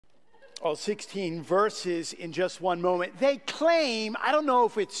all 16 verses in just one moment. They claim, I don't know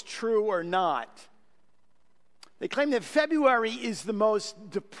if it's true or not, they claim that February is the most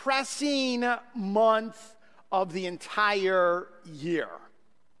depressing month of the entire year.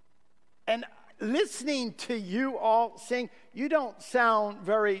 And listening to you all saying, you don't sound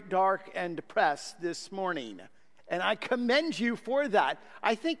very dark and depressed this morning. And I commend you for that.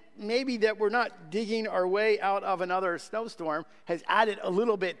 I think maybe that we're not digging our way out of another snowstorm has added a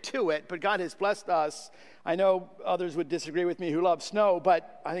little bit to it, but God has blessed us. I know others would disagree with me who love snow,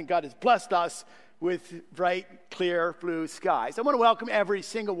 but I think God has blessed us with bright, clear blue skies. I want to welcome every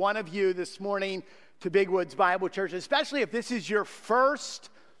single one of you this morning to Big Woods Bible Church, especially if this is your first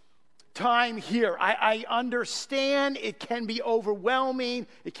time here. I understand it can be overwhelming,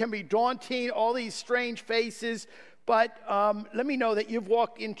 it can be daunting, all these strange faces, but let me know that you've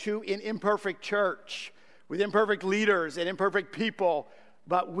walked into an imperfect church with imperfect leaders and imperfect people,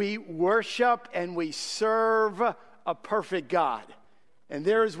 but we worship and we serve a perfect God. And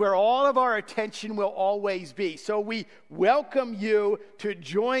there's where all of our attention will always be. So we welcome you to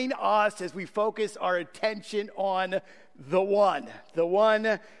join us as we focus our attention on the one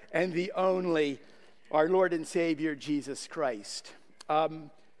and the only, our Lord and Savior, Jesus Christ.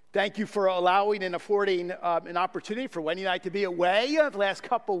 Thank you for allowing and affording an opportunity for Wendy and I to be away the last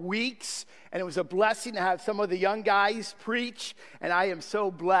couple weeks. And it was a blessing to have some of the young guys preach. And I am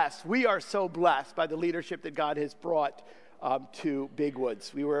so blessed. We are so blessed by the leadership that God has brought to Big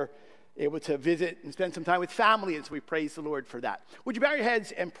Woods. We were able to visit and spend some time with family, and so we praise the Lord for that. Would you bow your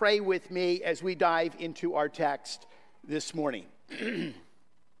heads and pray with me as we dive into our text this morning?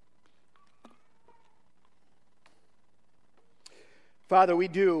 Father, we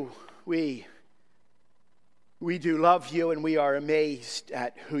do love you, and we are amazed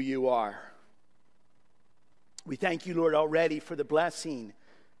at who you are. We thank you, Lord, already for the blessing,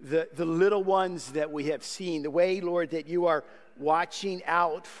 the little ones that we have seen, the way, Lord, that you are watching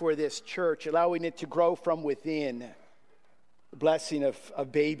out for this church, allowing it to grow from within, the blessing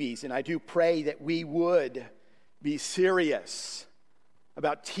of babies. And I do pray that we would be serious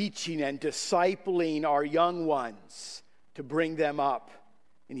about teaching and discipling our young ones to bring them up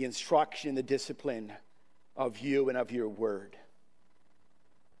in the instruction, the discipline of you and of your word.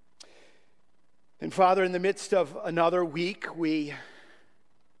 And Father, in the midst of another week, we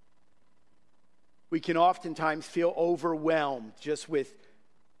can oftentimes feel overwhelmed just with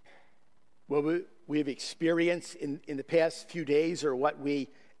what we have experienced in the past few days or what we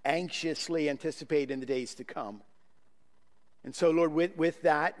anxiously anticipate in the days to come. And so, Lord, with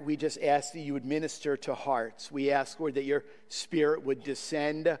that, we just ask that you would minister to hearts. We ask, Lord, that your Spirit would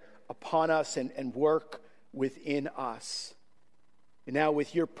descend upon us and work within us. And now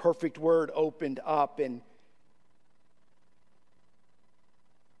with your perfect word opened up and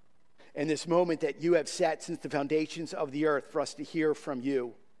this moment that you have set since the foundations of the earth for us to hear from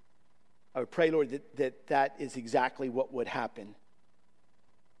you, I would pray, Lord, that is exactly what would happen.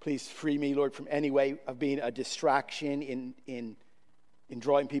 Please free me, Lord, from any way of being a distraction in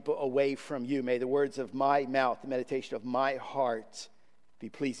drawing people away from you. May the words of my mouth, the meditation of my heart be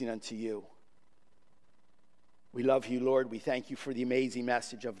pleasing unto you. We love you, Lord. We thank you for the amazing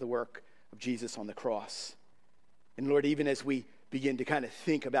message of the work of Jesus on the cross. And Lord, even as we begin to kind of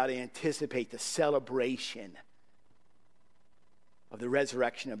think about and anticipate the celebration of the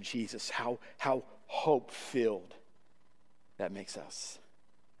resurrection of Jesus, how hope-filled that makes us.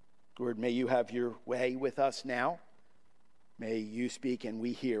 Lord, may you have your way with us now. May you speak and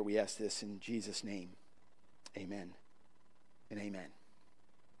we hear. We ask this in Jesus' name. Amen and amen.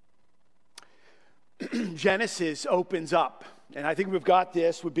 Genesis opens up, and I think we've got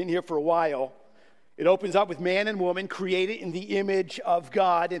this. We've been here for a while. It opens up with man and woman created in the image of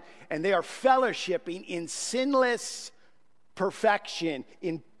God, and they are fellowshipping in sinless perfection,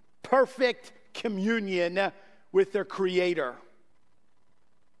 in perfect communion with their Creator.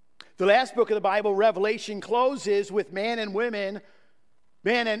 The last book of the Bible, Revelation, closes with man and woman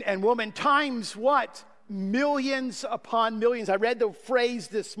times what? Millions upon millions. I read the phrase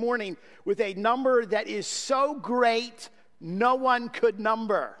this morning with a number that is so great no one could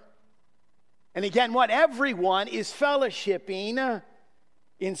number. And again, what everyone is fellowshipping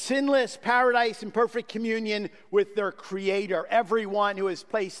in sinless paradise and perfect communion with their Creator. Everyone who has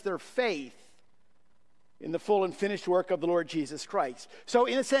placed their faith in the full and finished work of the Lord Jesus Christ. So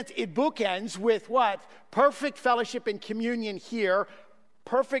in a sense, it bookends with what? Perfect fellowship and communion here,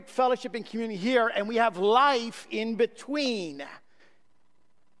 perfect fellowship and communion here, and we have life in between.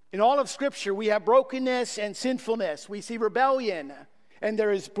 In all of Scripture, we have brokenness and sinfulness. We see rebellion And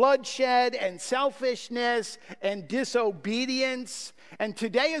there is bloodshed and selfishness and disobedience. And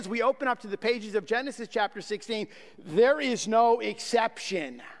today, as we open up to the pages of Genesis chapter 16, there is no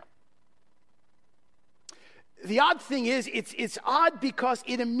exception. The odd thing is, it's odd because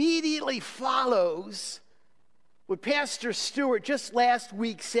it immediately follows what Pastor Stewart just last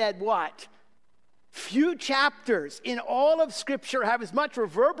week said, what? Few chapters in all of Scripture have as much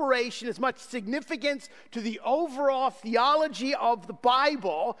reverberation, as much significance to the overall theology of the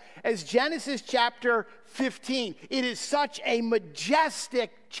Bible as Genesis chapter 15. It is such a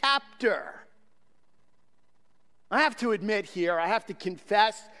majestic chapter. I have to admit here, I have to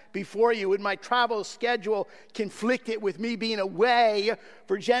confess before you, when my travel schedule conflicted with me being away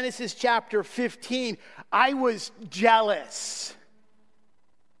for Genesis chapter 15, I was jealous.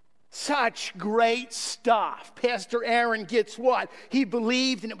 Such great stuff. Pastor Aaron gets what? He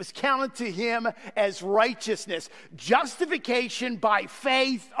believed and it was counted to him as righteousness. Justification by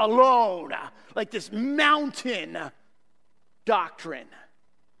faith alone. Like this mountain doctrine.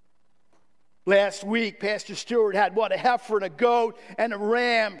 Last week, Pastor Stewart had what? A heifer and a goat and a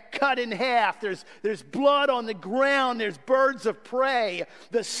ram cut in half. There's blood on the ground. There's birds of prey.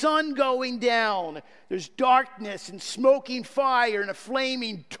 The sun going down. There's darkness and smoking fire and a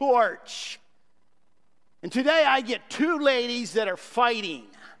flaming torch. And today I get two ladies that are fighting.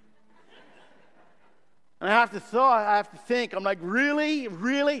 And I have to think, I'm like, really?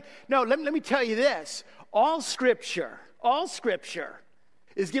 Really? No, let me tell you this. All Scripture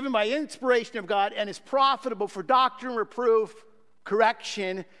is given by inspiration of God and is profitable for doctrine, reproof,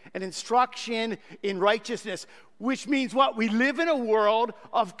 correction, and instruction in righteousness. Which means what? We live in a world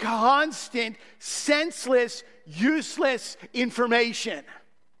of constant, senseless, useless information.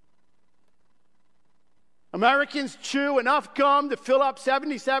 Americans chew enough gum to fill up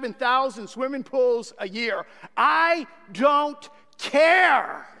 77,000 swimming pools a year. I don't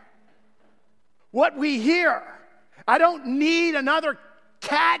care what we hear. I don't need another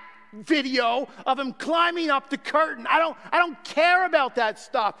cat video of him climbing up the curtain. I don't care about that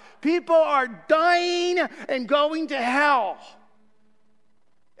stuff. People are dying and going to hell.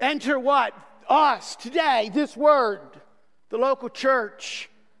 Enter what? Us today, this word, the local church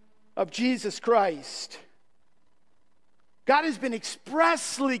of Jesus Christ. God has been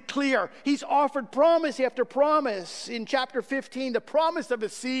expressly clear. He's offered promise after promise in chapter 15, the promise of a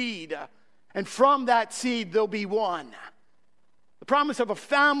seed, and from that seed there'll be one. The promise of a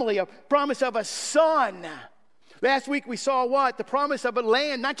family, a promise of a son. Last week we saw what? The promise of a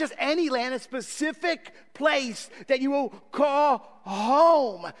land, not just any land, a specific place that you will call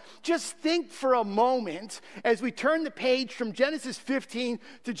home. Just think for a moment as we turn the page from Genesis 15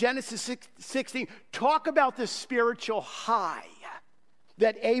 to Genesis 16. Talk about the spiritual high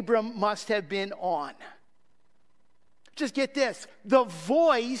that Abram must have been on. Just get this. The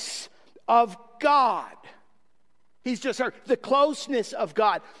voice of God. He's just heard the closeness of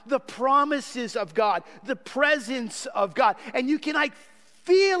God, the promises of God, the presence of God. And you can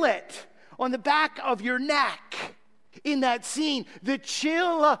feel it on the back of your neck in that scene. The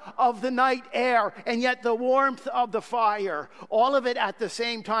chill of the night air and yet the warmth of the fire. All of it at the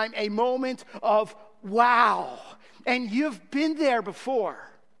same time. A moment of wow. And you've been there before.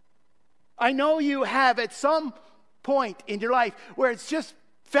 I know you have at some point in your life where it's just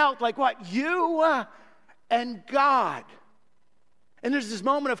felt like what? You and God. And there's this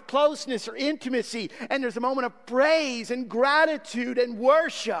moment of closeness or intimacy, and there's a moment of praise and gratitude and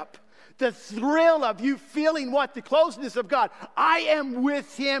worship. The thrill of you feeling what? The closeness of God. I am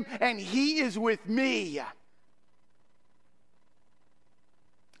with him and he is with me.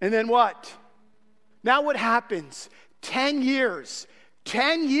 And then what? Now what happens? 10 years.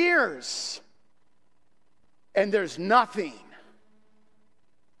 10 years. And there's nothing.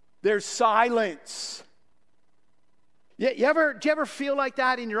 There's silence. Do you ever feel like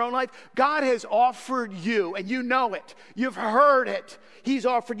that in your own life? God has offered you, and you know it. You've heard it. He's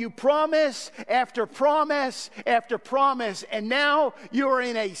offered you promise after promise after promise, and now you're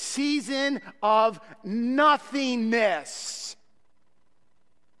in a season of nothingness.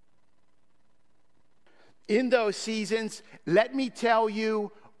 In those seasons, let me tell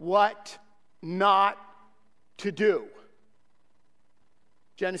you what not to do.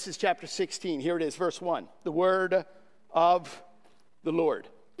 Genesis chapter 16, here it is, verse 1. The word of the Lord.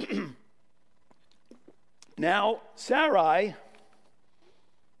 Now, Sarai,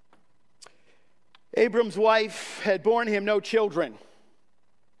 Abram's wife, had borne him no children.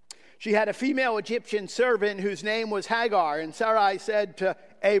 She had a female Egyptian servant whose name was Hagar, and Sarai said to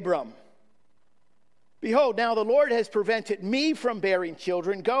Abram, "Behold, now the Lord has prevented me from bearing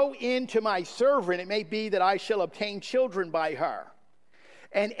children. Go in to my servant. It may be that I shall obtain children by her."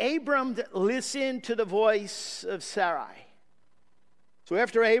 And Abram listened to the voice of Sarai. So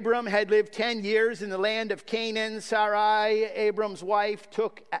after Abram had lived 10 years in the land of Canaan, Sarai, Abram's wife,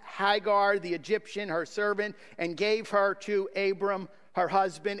 took Hagar, the Egyptian, her servant, and gave her to Abram, her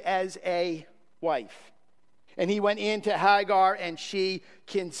husband, as a wife. And he went in to Hagar, and she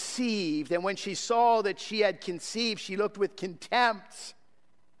conceived. And when she saw that she had conceived, she looked with contempt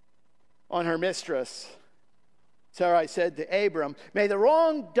on her mistress. Sarai said to Abram, "May the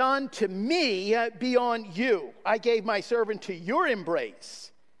wrong done to me be on you. I gave my servant to your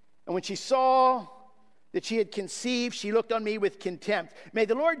embrace. And when she saw that she had conceived, she looked on me with contempt. May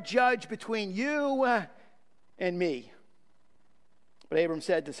the Lord judge between you and me." But Abram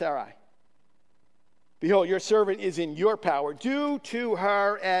said to Sarai, "Behold, your servant is in your power. Do to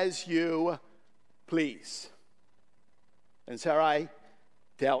her as you please." And Sarai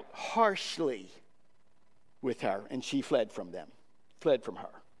dealt harshly with her, and she fled from her.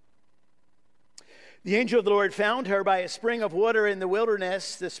 The angel of the Lord found her by a spring of water in the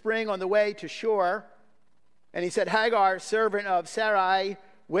wilderness, the spring on the way to shore. And he said, "Hagar, servant of Sarai,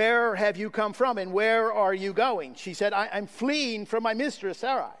 where have you come from, and where are you going?" She said, I'm fleeing from my mistress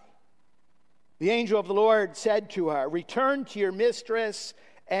Sarai. The angel of the Lord said to her, "Return to your mistress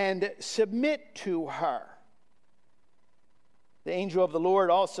and submit to her." The angel of the Lord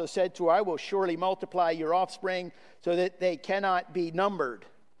also said to her, "I will surely multiply your offspring so that they cannot be numbered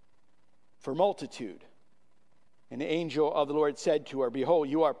for multitude." And the angel of the Lord said to her, "Behold,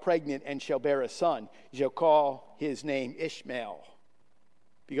 you are pregnant and shall bear a son. You shall call his name Ishmael,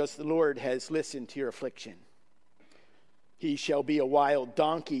 because the Lord has listened to your affliction. He shall be a wild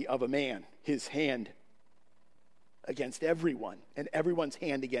donkey of a man, his hand against everyone, and everyone's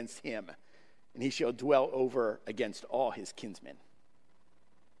hand against him. And he shall dwell over against all his kinsmen."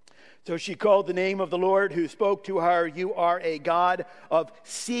 So she called the name of the Lord who spoke to her, "You are a God of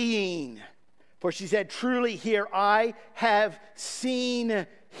seeing." For she said, "Truly here I have seen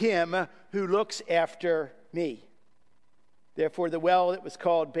him who looks after me." Therefore the well that was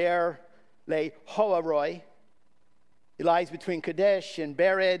called Beer Lahai it lies between Kadesh and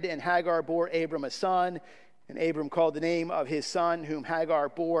Bered, and Hagar bore Abram a son, and Abram called the name of his son whom Hagar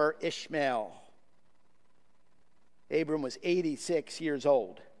bore Ishmael. Abram was 86 years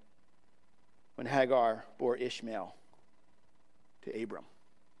old when Hagar bore Ishmael to Abram.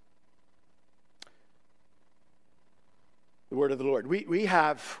 The word of the Lord. We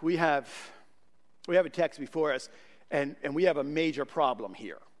have a text before us, and we have a major problem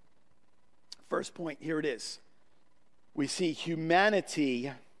here. First point, here it is. We see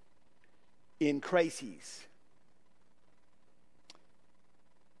humanity in crises.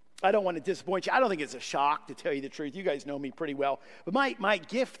 I don't want to disappoint you. I don't think it's a shock, to tell you the truth. You guys know me pretty well. But my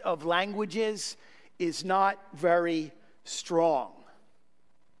gift of languages is not very strong.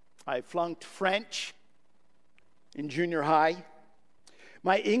 I flunked French in junior high.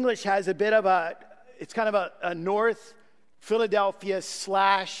 My English has a bit of it's kind of a North Philadelphia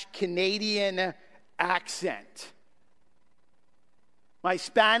 / Canadian accent. My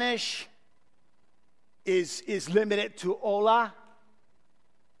Spanish is limited to hola.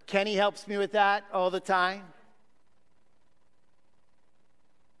 Kenny helps me with that all the time.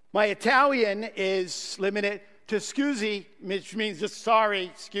 My Italian is limited to scusi, which means just sorry,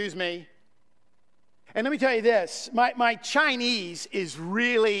 excuse me. And let me tell you this, my Chinese is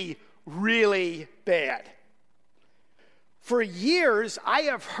really, really bad. For years, I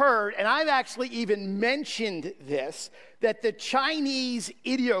have heard, and I've actually even mentioned this, that the Chinese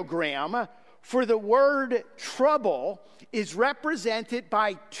ideogram for the word trouble is represented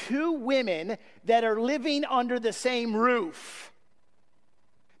by two women that are living under the same roof.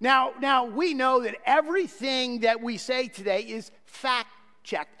 Now we know that everything that we say today is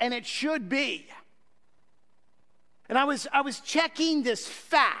fact-checked, and it should be. And I was checking this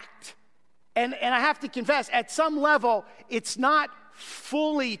fact, and I have to confess, at some level, it's not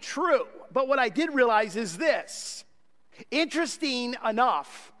fully true. But what I did realize is this. Interesting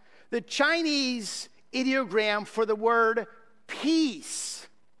enough, the Chinese ideogram for the word peace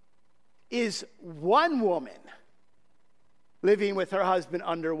is one woman living with her husband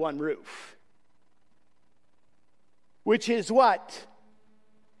under one roof. Which is what?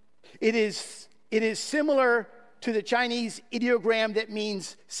 It is similar to the Chinese ideogram that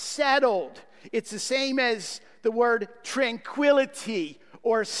means settled. It's the same as the word tranquility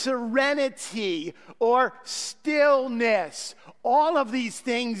or serenity or stillness. All of these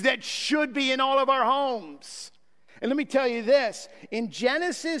things that should be in all of our homes. And let me tell you this, in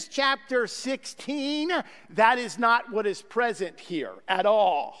Genesis chapter 16, that is not what is present here at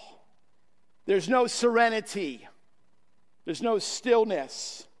all. There's no serenity. There's no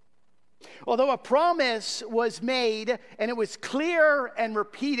stillness. Although a promise was made, and it was clear and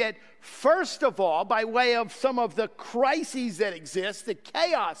repeated, first of all, by way of some of the crises that exist, the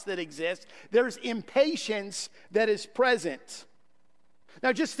chaos that exists, there's impatience that is present.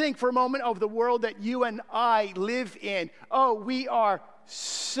 Now just think for a moment of the world that you and I live in. Oh, we are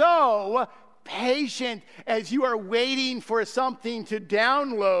so patient as you are waiting for something to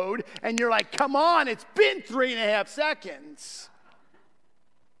download, and you're like, come on, it's been 3.5 seconds.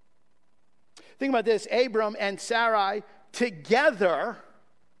 Think about this. Abram and Sarai together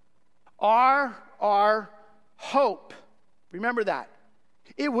are our hope. Remember that.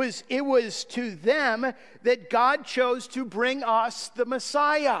 It was to them that God chose to bring us the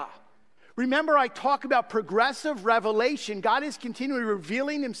Messiah. Remember, I talk about progressive revelation. God is continually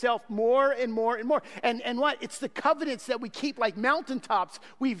revealing himself more and more and more. And what? It's the covenants that we keep like mountaintops.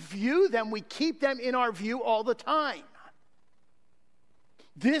 We view them, we keep them in our view all the time.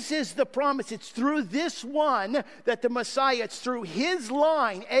 This is the promise. It's through this one that the Messiah, it's through his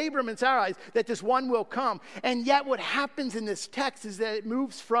line, Abram and Sarai, that this one will come. And yet what happens in this text is that it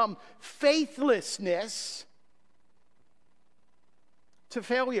moves from faithlessness to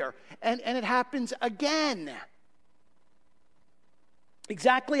failure. And it happens again.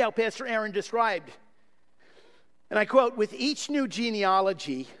 Exactly how Pastor Aaron described. And I quote, with each new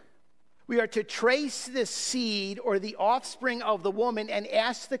genealogy, we are to trace the seed or the offspring of the woman and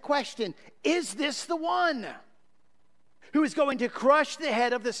ask the question, is this the one who is going to crush the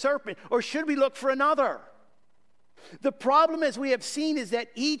head of the serpent, or should we look for another? The problem, as we have seen, is that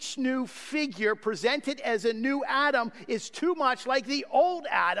each new figure presented as a new Adam is too much like the old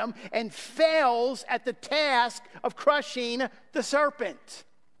Adam and fails at the task of crushing the serpent.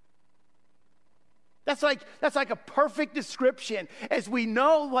 That's like a perfect description. As we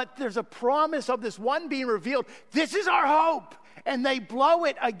know what there's a promise of this one being revealed, this is our hope. And they blow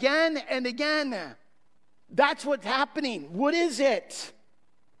it again and again. That's what's happening. What is it?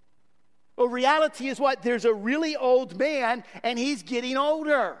 Well, reality is what? There's a really old man and he's getting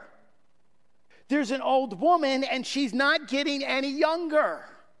older. There's an old woman and she's not getting any younger.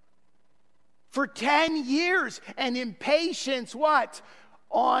 For 10 years. And impatience, what?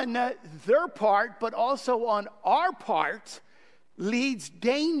 On their part, but also on our part, leads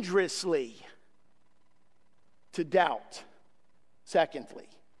dangerously to doubt. Secondly,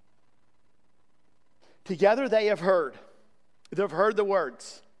 together they have heard. They've heard the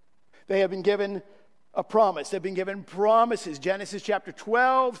words. They have been given a promise. They've been given promises. Genesis chapter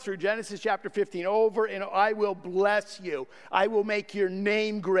 12 through Genesis chapter 15 over, and I will bless you. I will make your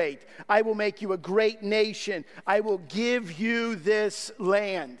name great. I will make you a great nation. I will give you this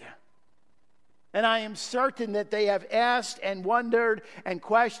land. And I am certain that they have asked and wondered and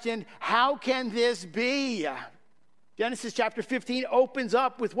questioned, how can this be? Genesis chapter 15 opens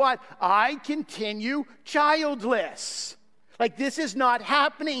up with what? I continue childless. Like, this is not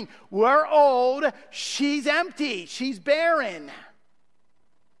happening. We're old. She's empty. She's barren.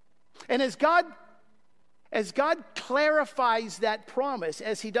 And as God clarifies that promise,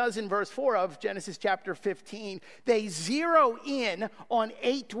 as he does in verse 4 of Genesis chapter 15, they zero in on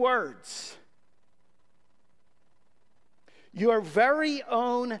 8 words. Your very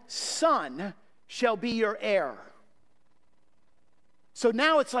own son shall be your heir. So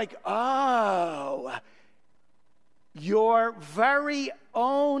now it's like, oh, your very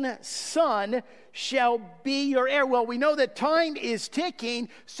own son shall be your heir. Well, we know that time is ticking,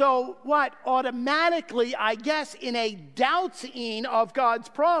 so what? Automatically, I guess, in a doubting of God's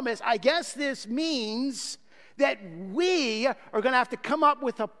promise, I guess this means that we are going to have to come up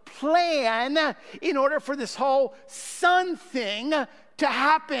with a plan in order for this whole son thing to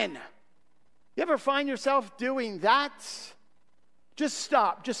happen. You ever find yourself doing that? Just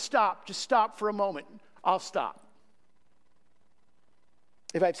stop for a moment. I'll stop.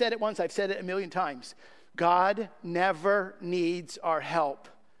 If I've said it once, I've said it 1,000,000 times. God never needs our help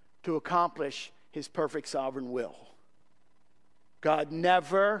to accomplish his perfect sovereign will. God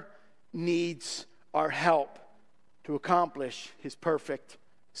never needs our help to accomplish his perfect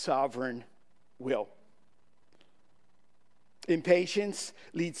sovereign will. Impatience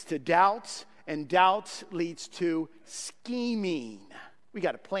leads to doubts, and doubts leads to scheming. We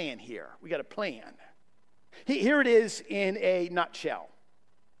got a plan here. We got a plan. Here it is in a nutshell.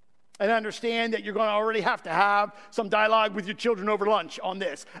 And understand that you're going to already have to have some dialogue with your children over lunch on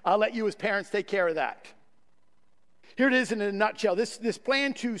this. I'll let you as parents take care of that. Here it is in a nutshell. This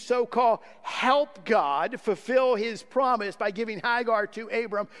plan to so-called help God fulfill his promise by giving Hagar to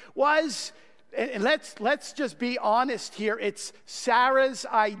Abram was, and let's just be honest here, it's Sarah's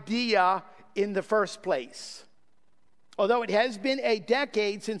idea in the first place. Although it has been a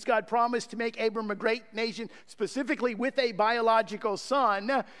decade since God promised to make Abram a great nation, specifically with a biological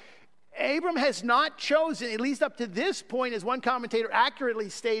son, Abram has not chosen, at least up to this point, as one commentator accurately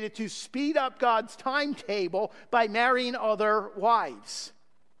stated, to speed up God's timetable by marrying other wives.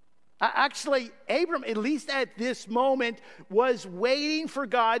 Actually, Abram, at least at this moment, was waiting for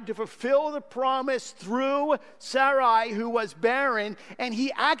God to fulfill the promise through Sarai, who was barren, and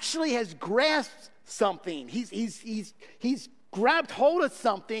he actually has grasped something. He's grabbed hold of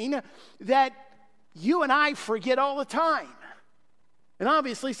something that you and I forget all the time. And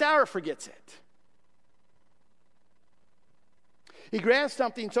obviously, Sarah forgets it. He grasped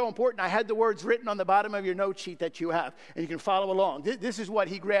something so important. I had the words written on the bottom of your note sheet that you have, and you can follow along. This is what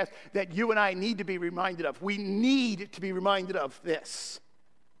he grasped that you and I need to be reminded of. We need to be reminded of this.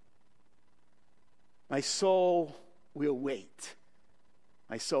 My soul will wait.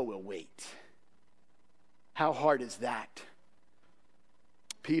 My soul will wait. How hard is that?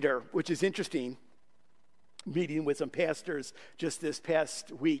 Peter, which is interesting, meeting with some pastors just this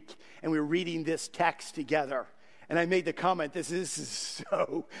past week, and we were reading this text together. And I made the comment, this is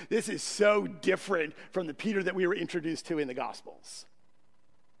so different from the Peter that we were introduced to in the Gospels.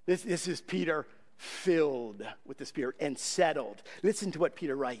 This is Peter filled with the Spirit and settled. Listen to what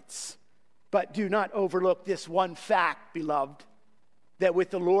Peter writes. But do not overlook this one fact, beloved, that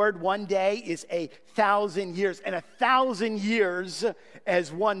with the Lord 1 day is 1,000 years, and 1,000 years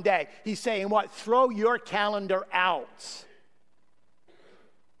as 1 day. He's saying what? Throw your calendar out.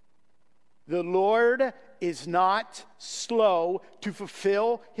 The Lord is not slow to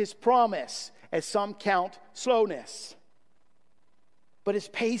fulfill his promise, as some count slowness, but is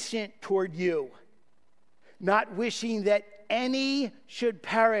patient toward you, not wishing that any should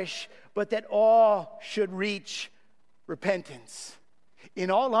perish, but that all should reach repentance. In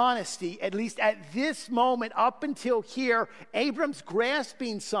all honesty, at least at this moment, up until here, Abram's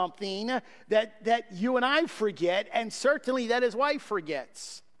grasping something that you and I forget, and certainly that his wife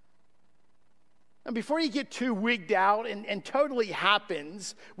forgets. And before you get too wigged out and totally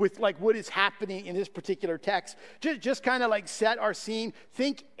happens with like what is happening in this particular text, just kind of like set our scene.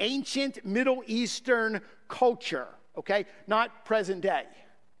 Think ancient Middle Eastern culture, okay? Not present day.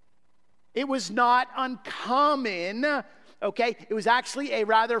 It was not uncommon, okay? It was actually a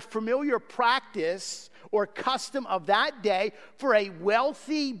rather familiar practice or custom of that day for a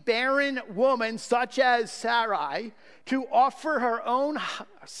wealthy, barren woman such as Sarai to offer her own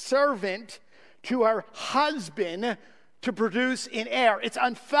servant to her husband to produce an heir. It's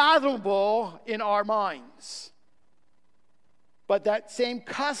unfathomable in our minds. But that same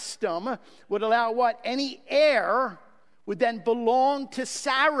custom would allow what? Any heir would then belong to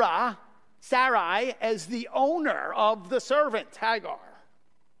Sarai as the owner of the servant, Hagar.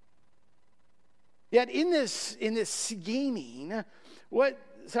 Yet in this scheming, what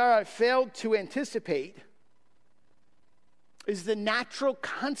Sarai failed to anticipate is the natural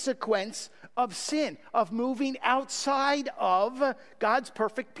consequence of sin, of moving outside of God's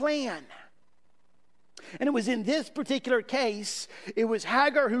perfect plan. And it was in this particular case, it was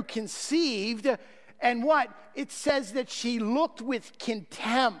Hagar who conceived, and what? It says that she looked with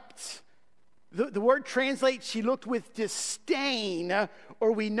contempt. The word translates, she looked with disdain,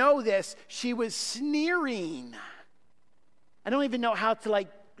 or we know this, she was sneering. I don't even know how to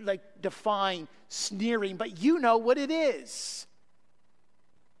like define sneering, but you know what it is.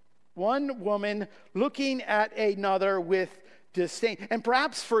 One woman looking at another with disdain, and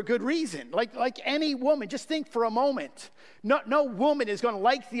perhaps for a good reason. Like any woman, just think for a moment. No woman is going to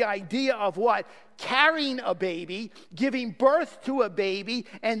like the idea of what? Carrying a baby, giving birth to a baby,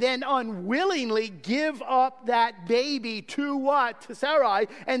 and then unwillingly give up that baby to what? To Sarai,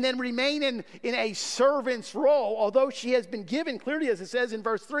 and then remain in a servant's role, although she has been given, clearly as it says in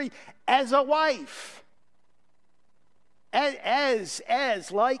verse 3, as a wife. Actually,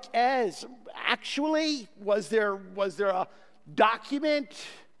 was there a document?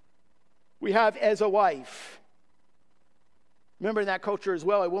 We have as a wife. Remember, in that culture as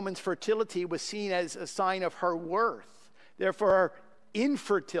well, a woman's fertility was seen as a sign of her worth. Therefore, her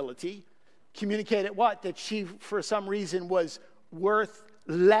infertility communicated what? That she, for some reason, was worth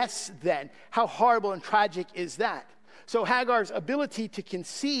less than. How horrible and tragic is that? So Hagar's ability to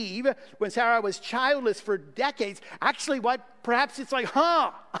conceive when Sarah was childless for decades, actually what? Perhaps it's like,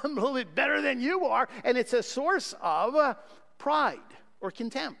 I'm a little bit better than you are. And it's a source of pride or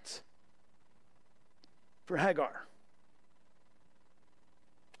contempt for Hagar.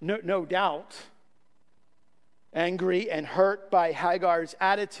 No doubt, angry and hurt by Hagar's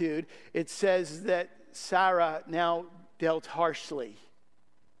attitude, it says that Sarah now dealt harshly.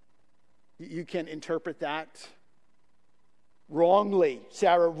 You can interpret that.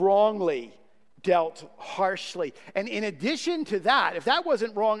 Sarah wrongly dealt harshly. And in addition to that, if that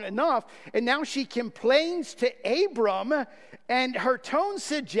wasn't wrong enough, and now she complains to Abram, and her tone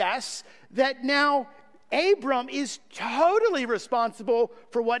suggests that now Abram is totally responsible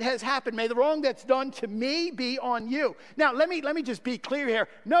for what has happened. May the wrong that's done to me be on you. Now, let me just be clear here.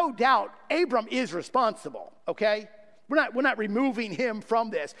 No doubt, Abram is responsible, okay? We're not removing him from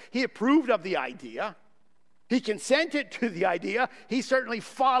this. He approved of the idea. He consented to the idea. He certainly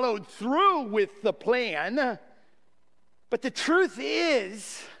followed through with the plan. But the truth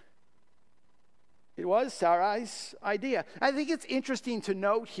is, it was Sarai's idea. I think it's interesting to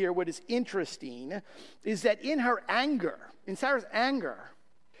note here, what is interesting is that in Sarah's anger,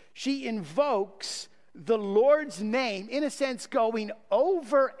 she invokes the Lord's name, in a sense going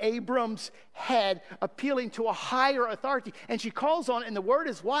over Abram's head, appealing to a higher authority. And she calls on, and the word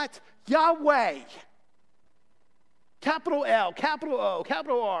is what? Yahweh. Capital L, capital O,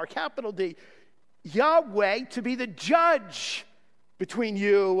 capital R, capital D. Yahweh to be the judge between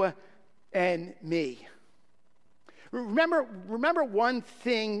you and me. Remember one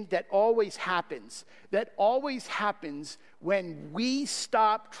thing that always happens when we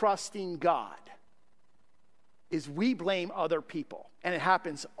stop trusting God is we blame other people. And it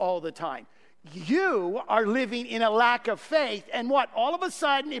happens all the time. You are living in a lack of faith, and what? All of a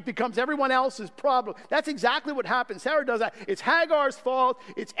sudden, it becomes everyone else's problem. That's exactly what happens. Sarah does that. It's Hagar's fault.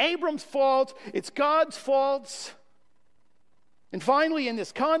 It's Abram's fault. It's God's fault. And finally, in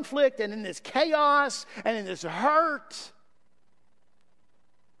this conflict and in this chaos and in this hurt,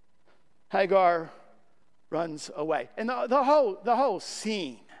 Hagar runs away. And the whole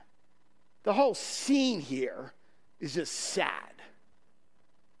scene here is just sad.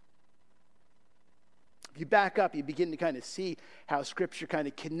 If you back up, you begin to kind of see how Scripture kind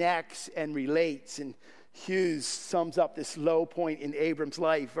of connects and relates. And Hughes sums up this low point in Abram's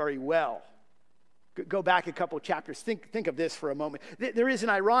life very well. Go back a couple chapters. Think of this for a moment. There is an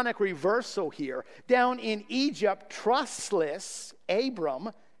ironic reversal here. Down in Egypt, trustless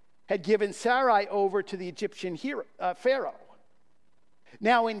Abram had given Sarai over to the Egyptian Pharaoh.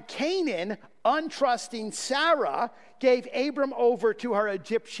 Now in Canaan, untrusting Sarah gave Abram over to her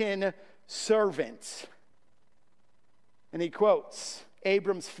Egyptian servants. And he quotes,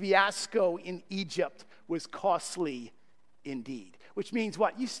 Abram's fiasco in Egypt was costly indeed. Which means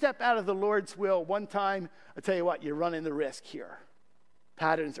what? You step out of the Lord's will one time, I'll tell you what, you're running the risk here.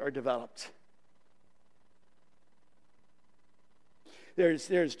 Patterns are developed. There's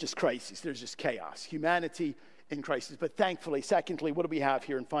just crisis. There's just chaos. Humanity in crisis. But thankfully, secondly, what do we have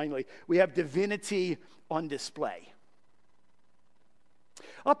here? And finally, we have divinity on display.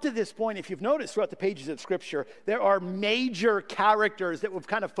 Up to this point, if you've noticed throughout the pages of Scripture, there are major characters that we've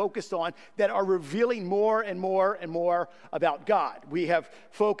kind of focused on that are revealing more and more and more about God. We have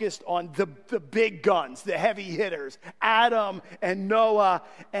focused on the big guns, the heavy hitters, Adam and Noah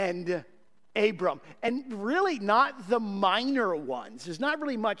and Abram, and really not the minor ones. There's not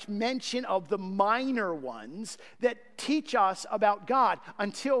really much mention of the minor ones that teach us about God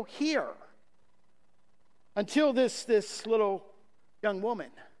until here. Until this little young woman,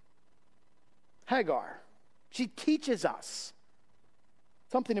 Hagar. She teaches us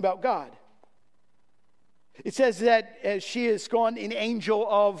something about God. It says that as she is gone, an angel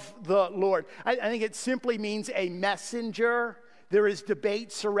of the Lord. I think it simply means a messenger. There is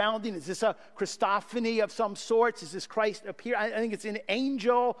debate surrounding, is this a Christophany of some sorts? Is this Christ appear? I think it's an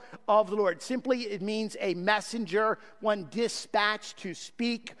angel of the Lord. Simply, it means a messenger, one dispatched to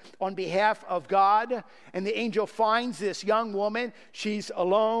speak on behalf of God. And the angel finds this young woman. She's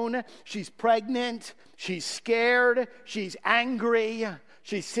alone. She's pregnant. She's scared. She's angry.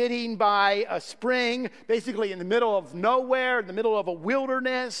 She's sitting by a spring, basically in the middle of nowhere, in the middle of a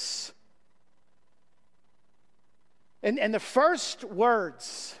wilderness. And the first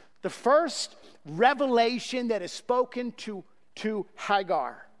words, the first revelation that is spoken to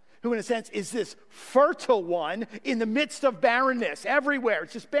Hagar, who in a sense is this fertile one in the midst of barrenness everywhere.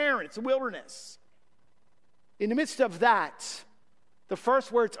 It's just barren. It's a wilderness. In the midst of that, the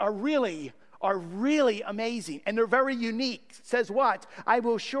first words are really amazing. And they're very unique. It says what? I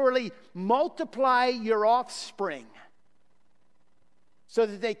will surely multiply your offspring so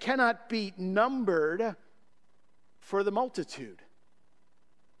that they cannot be numbered for the multitude.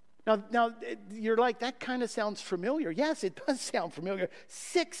 Now, you're like, that kind of sounds familiar. Yes, it does sound familiar.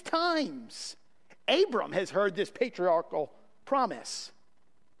 6 times Abram has heard this patriarchal promise.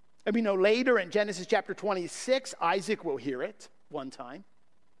 And we know later in Genesis chapter 26, Isaac will hear it one time.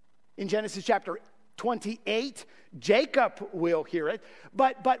 In Genesis chapter 28, Jacob will hear it.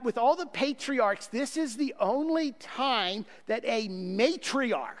 But with all the patriarchs, this is the only time that a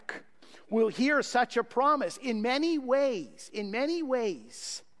matriarch will hear such a promise. In many ways,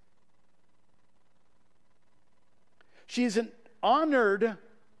 she is an honored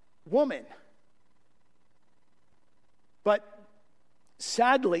woman. But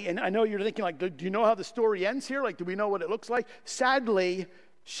sadly, and I know you're thinking, like, do you know how the story ends here? Like, do we know what it looks like? Sadly,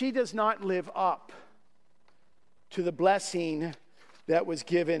 she does not live up to the blessing that was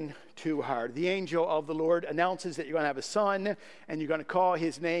given to her. The angel of the Lord announces that you're going to have a son, and you're going to call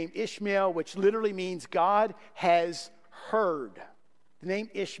his name Ishmael, which literally means God has heard. The name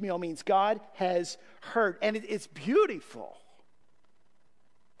Ishmael means God has heard, and it's beautiful.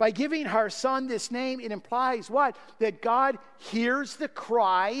 By giving her son this name, it implies what? That God hears the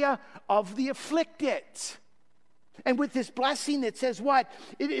cry of the afflicted. And with this blessing that says what?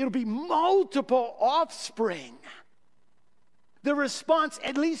 It'll be multiple offspring. The response,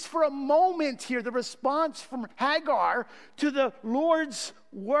 at least for a moment here, the response from Hagar to the Lord's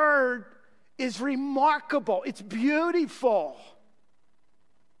word is remarkable. It's beautiful.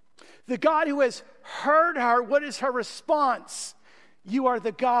 The God who has heard her, what is her response? You are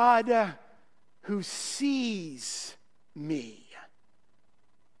the God who sees me.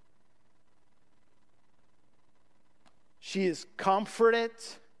 She is comforted.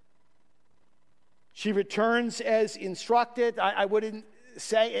 She returns as instructed. I wouldn't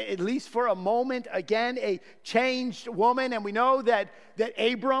say, at least for a moment, again, a changed woman. And we know that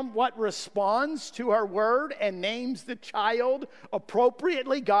Abram, responds to her word and names the child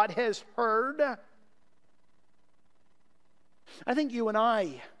appropriately. God has heard. I think you and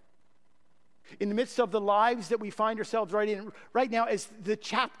I, in the midst of the lives that we find ourselves right now, as the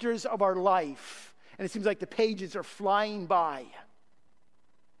chapters of our life, and it seems like the pages are flying by,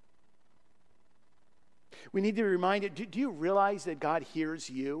 we need to be reminded, do you realize that God hears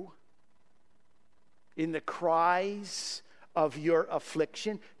you in the cries of your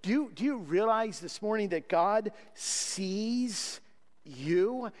affliction? Do you realize this morning that God sees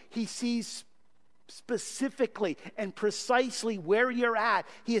you? He sees specifically and precisely where you're at.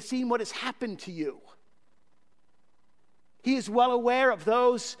 He has seen what has happened to you. He is well aware of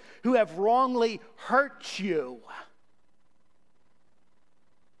those who have wrongly hurt you.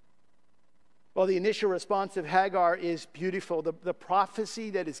 Well, the initial response of Hagar is beautiful. The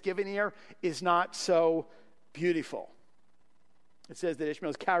prophecy that is given here is not so beautiful. It says that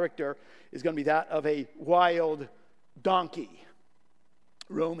Ishmael's character is going to be that of a wild donkey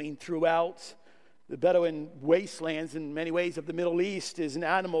roaming throughout the Bedouin wastelands, in many ways, of the Middle East. Is an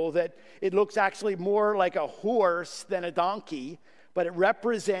animal that it looks actually more like a horse than a donkey, but it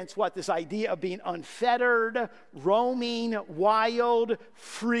represents what? This idea of being unfettered, roaming, wild,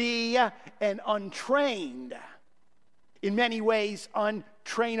 free, and untrained. In many ways,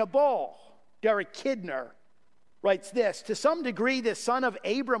 untrainable. Derek Kidner writes this: to some degree, the son of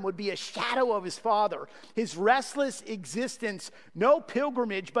Abram would be a shadow of his father. His restless existence, no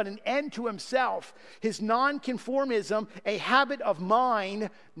pilgrimage, but an end to himself. His nonconformism, a habit of mind,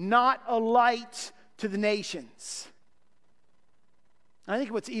 not a light to the nations. I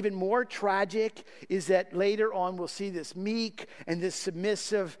think what's even more tragic is that later on we'll see this meek and this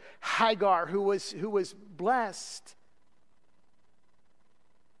submissive Hagar who was blessed.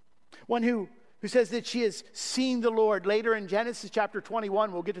 One who says that she has seen the Lord. Later in Genesis chapter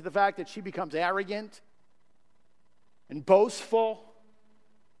 21, we'll get to the fact that she becomes arrogant and boastful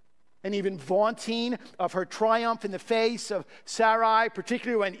and even vaunting of her triumph in the face of Sarai,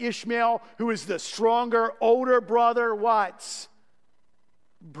 particularly when Ishmael, who is the stronger, older brother,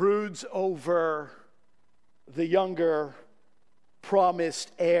 broods over the younger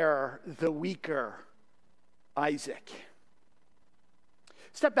promised heir, the weaker Isaac.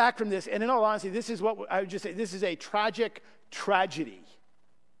 Step back from this, and in all honesty, this is what I would just say. This is a tragic tragedy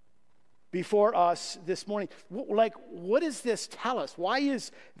before us this morning. What does this tell us? Why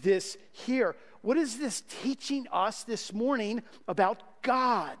is this here? What is this teaching us this morning about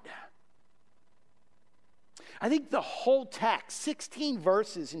God? I think the whole text, 16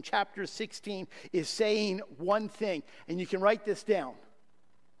 verses in chapter 16, is saying one thing, and you can write this down.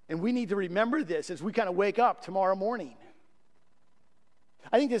 And we need to remember this as we kind of wake up tomorrow morning.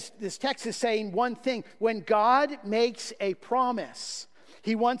 I think this text is saying one thing. When God makes a promise,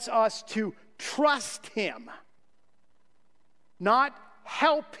 he wants us to trust him, not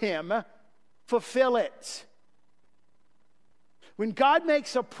help him fulfill it. When God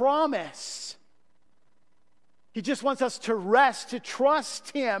makes a promise, he just wants us to rest, to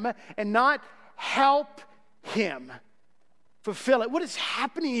trust him, and not help him fulfill it. What is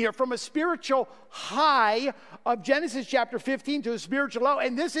happening here from a spiritual high of Genesis chapter 15 to a spiritual low?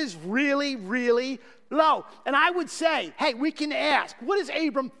 And this is really, really low. And I would say, hey, we can ask, what is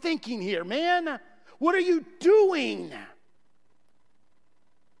Abram thinking here, man? What are you doing?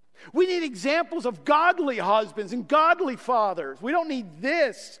 We need examples of godly husbands and godly fathers. We don't need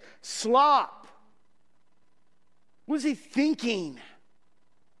this slop. What is he thinking?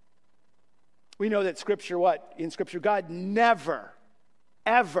 We know that Scripture, in Scripture, God never,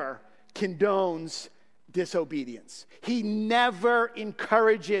 ever condones disobedience. He never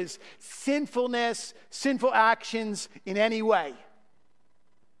encourages sinfulness, sinful actions in any way.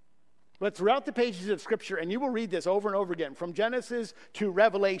 But throughout the pages of Scripture, and you will read this over and over again, from Genesis to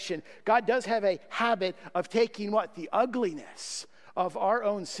Revelation, God does have a habit of taking the ugliness of our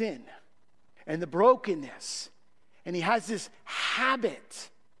own sin and the brokenness. And he has this habit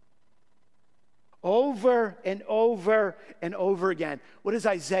over and over and over again. What does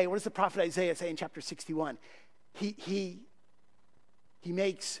the prophet Isaiah say in chapter 61? He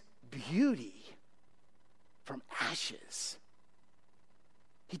makes beauty from ashes.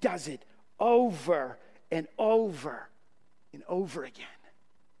 He does it over and over and over again.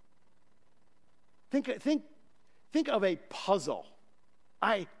 Think of a puzzle.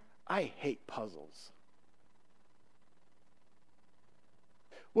 I hate puzzles.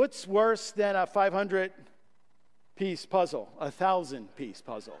 What's worse than a 500-piece puzzle, a 1,000-piece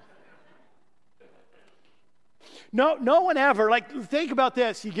puzzle? No one ever, think about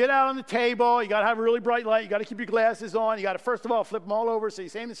this. You get out on the table, you got to have a really bright light, you got to keep your glasses on, you got to, first of all, flip them all over so you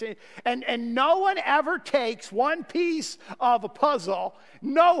see the same. And no one ever takes one piece of a puzzle,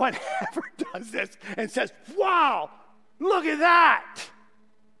 no one ever does this and says, wow, look at that.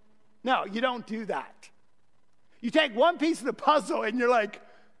 No, you don't do that. You take one piece of the puzzle and you're like,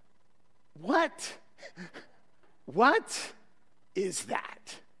 what? What is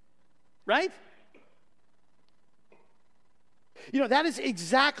that? Right? That is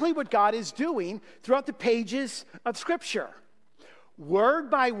exactly what God is doing throughout the pages of Scripture.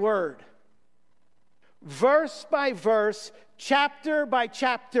 Word by word, verse by verse, chapter by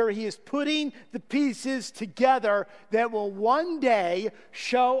chapter, he is putting the pieces together that will one day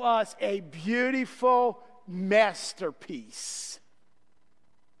show us a beautiful masterpiece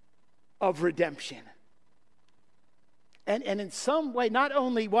of redemption. And in some way, not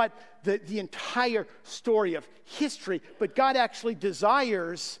only the entire story of history, but God actually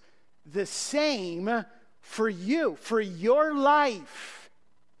desires the same for you, for your life,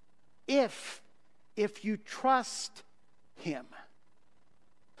 if you trust him.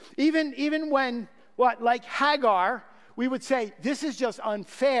 Even when, like Hagar, we would say, this is just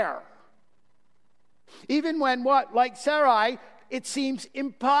unfair. Even when, like Sarai, it seems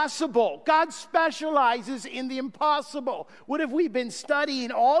impossible. God specializes in the impossible. What have we been studying?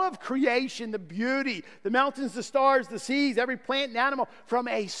 All of creation, the beauty, the mountains, the stars, the seas, every plant and animal, from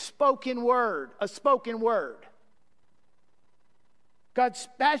a spoken word. God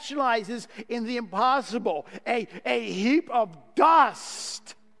specializes in the impossible, a heap of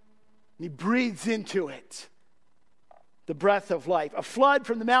dust. And he breathes into it the breath of life. A flood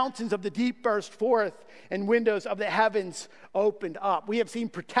from the mountains of the deep burst forth, and windows of the heavens opened up. We have seen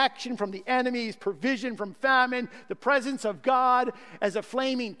protection from the enemies, provision from famine, the presence of God as a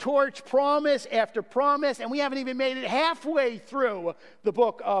flaming torch, promise after promise, and we haven't even made it halfway through the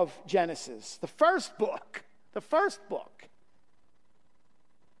book of Genesis. The first book.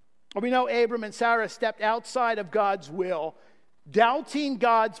 We know Abram and Sarah stepped outside of God's will, doubting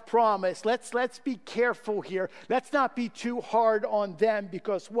God's promise. Let's be careful here. Let's not be too hard on them,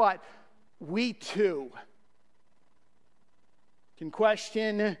 because we too can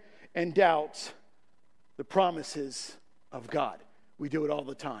question and doubt the promises of God. We do it all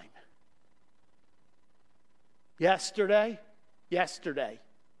the time. Yesterday,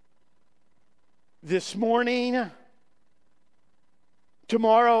 this morning,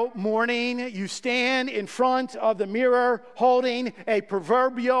 tomorrow morning, you stand in front of the mirror holding a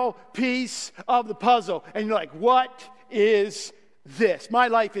proverbial piece of the puzzle, and you're like, what is this? My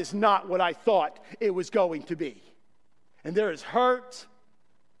life is not what I thought it was going to be. And there is hurt,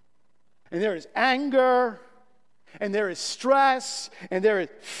 and there is anger, and there is stress, and there is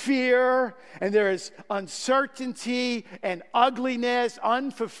fear, and there is uncertainty and ugliness,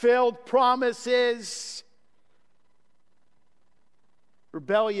 unfulfilled promises,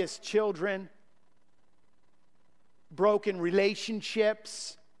 rebellious children, broken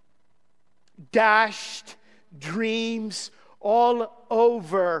relationships, dashed dreams all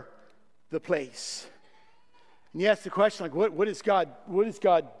over the place. And you ask the question, like, what is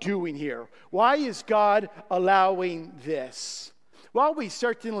God doing here? Why is God allowing this? Well, we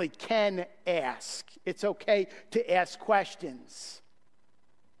certainly can ask. It's okay to ask questions.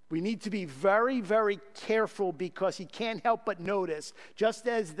 We need to be very, very careful because you can't help but notice, just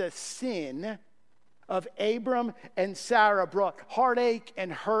as the sin of Abram and Sarah brought heartache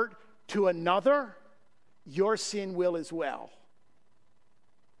and hurt to another, your sin will as well.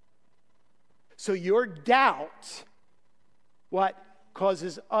 So your doubt, what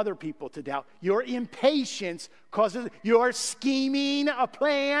causes other people to doubt? Your impatience causes, your scheming a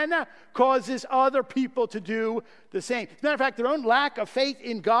plan causes other people to do the same. As a matter of fact, their own lack of faith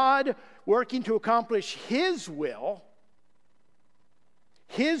in God working to accomplish His will,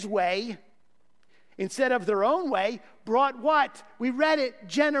 His way, instead of their own way, brought what? We read it,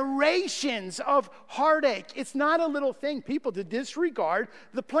 generations of heartache. It's not a little thing, people, to disregard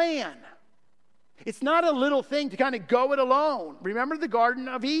the plan. It's not a little thing to kind of go it alone. Remember the Garden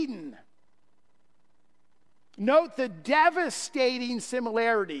of Eden. Note the devastating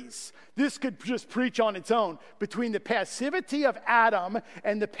similarities. This could just preach on its own between the passivity of Adam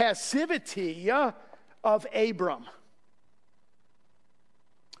and the passivity of Abram.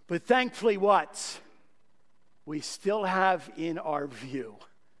 But thankfully what? We still have in our view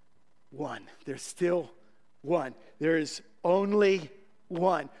one. There's still one. There is only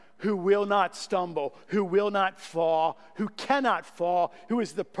one who will not stumble, who will not fall, who cannot fall, who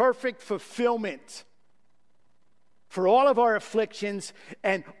is the perfect fulfillment for all of our afflictions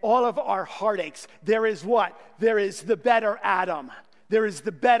and all of our heartaches. There is what? There is the better Adam. There is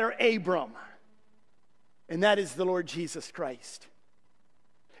the better Abram. And that is the Lord Jesus Christ.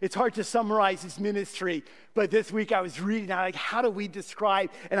 It's hard to summarize his ministry, but this week I was reading, I'm like, how do we describe?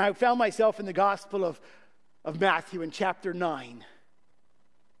 And I found myself in the Gospel of Matthew in chapter 9.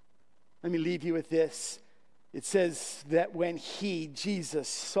 Let me leave you with this. It says that when Jesus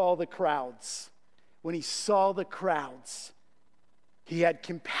saw the crowds, he had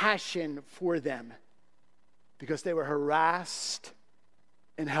compassion for them because they were harassed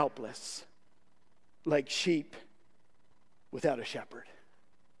and helpless, like sheep without a shepherd.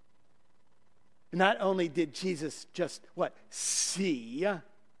 Not only did Jesus just, see,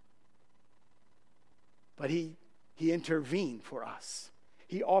 but he intervened for us.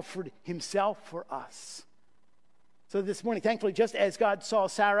 He offered himself for us. So this morning, thankfully, just as God saw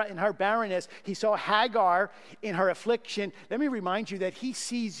Sarah in her barrenness, he saw Hagar in her affliction. Let me remind you that he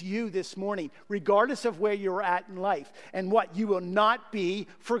sees you this morning, regardless of where you're at in life. And what? You will not be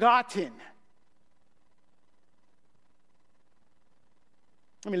forgotten.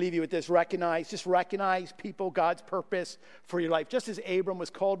 Let me leave you with this. Recognize people, God's purpose for your life. Just as Abram was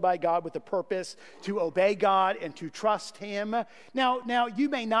called by God with a purpose to obey God and to trust him. Now, you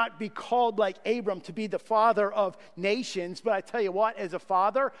may not be called like Abram to be the father of nations, but I tell you what, as a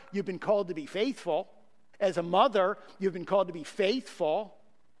father, you've been called to be faithful. As a mother, you've been called to be faithful.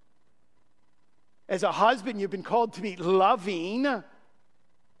 As a husband, you've been called to be loving.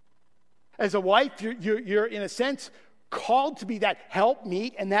 As a wife, you're in a sense called to be that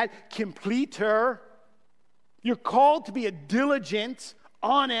helpmeet and that completer. You're called to be a diligent,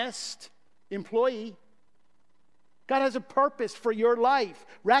 honest employee. God has a purpose for your life.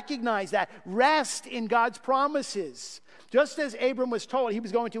 Recognize that. Rest in God's promises. Just as Abram was told he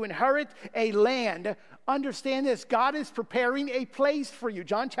was going to inherit a land, understand this. God is preparing a place for you.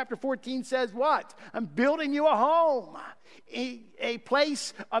 John chapter 14 says what? I'm building you a home, a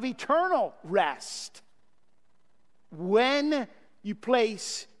place of eternal rest. When you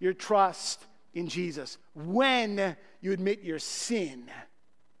place your trust in Jesus, when you admit your sin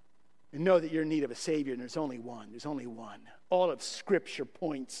and know that you're in need of a Savior, and there's only one. All of Scripture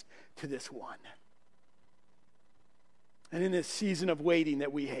points to this one. And in this season of waiting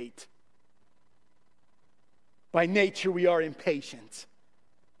that we hate, by nature we are impatient.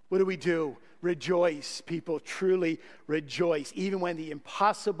 What do? Rejoice, people, truly rejoice. Even when the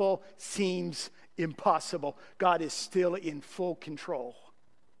impossible seems impossible, God is still in full control.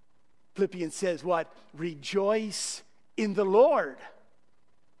 Philippians says what? Rejoice in the Lord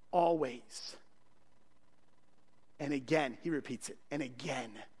always. And again, he repeats it. And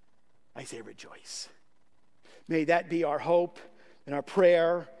again, I say rejoice. May that be our hope and our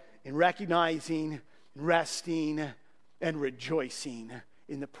prayer in recognizing, resting, and rejoicing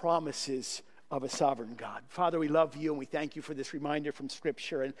in the promises of a sovereign God. Father, we love you and we thank you for this reminder from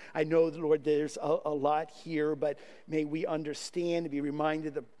Scripture. And I know, Lord, there's a lot here, but may we understand and be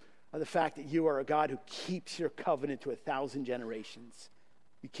reminded of the fact that you are a God who keeps your covenant to 1,000 generations.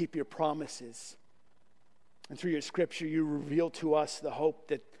 You keep your promises. And through your Scripture, you reveal to us the hope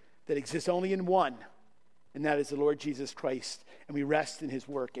that exists only in one, and that is the Lord Jesus Christ. And we rest in his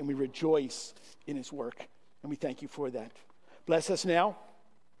work, and we rejoice in his work. And we thank you for that. Bless us now.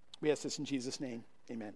 We ask this in Jesus' name. Amen.